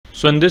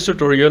So in this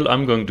tutorial,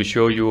 I'm going to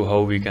show you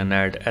how we can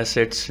add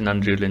assets in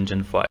Unreal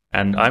Engine 5,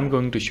 and I'm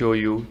going to show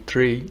you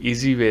 3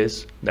 easy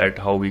ways that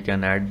how we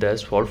can add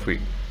this for free.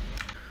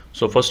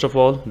 So first of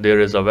all, there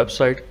is a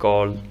website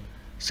called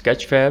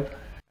Sketchfab,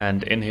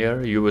 and in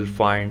here you will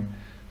find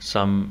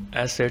some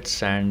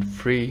assets and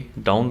free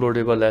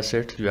downloadable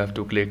assets. You have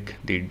to click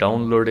the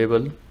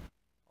downloadable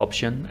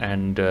option,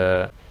 and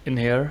in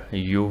here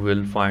you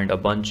will find a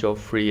bunch of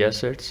free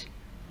assets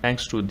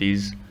thanks to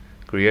these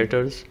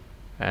creators.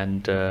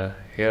 And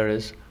here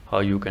is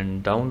how you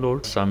can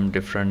download some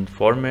different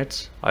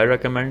formats. I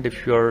recommend,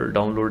 if you are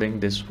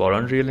downloading this for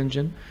Unreal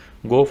Engine,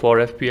 go for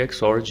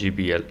FPX or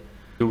GBL.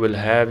 You will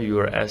have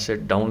your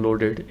asset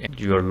downloaded in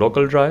your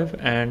local drive,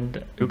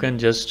 and you can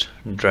just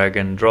drag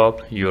and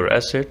drop your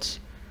assets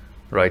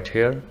right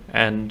here,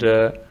 and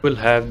will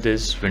have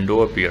this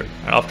window appear.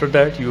 After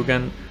that, you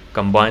can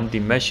combine the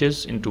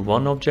meshes into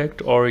one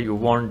object, or you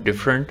want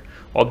different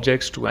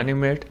objects to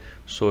animate,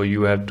 so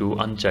you have to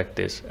uncheck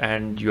this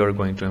and you are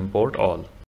going to import all.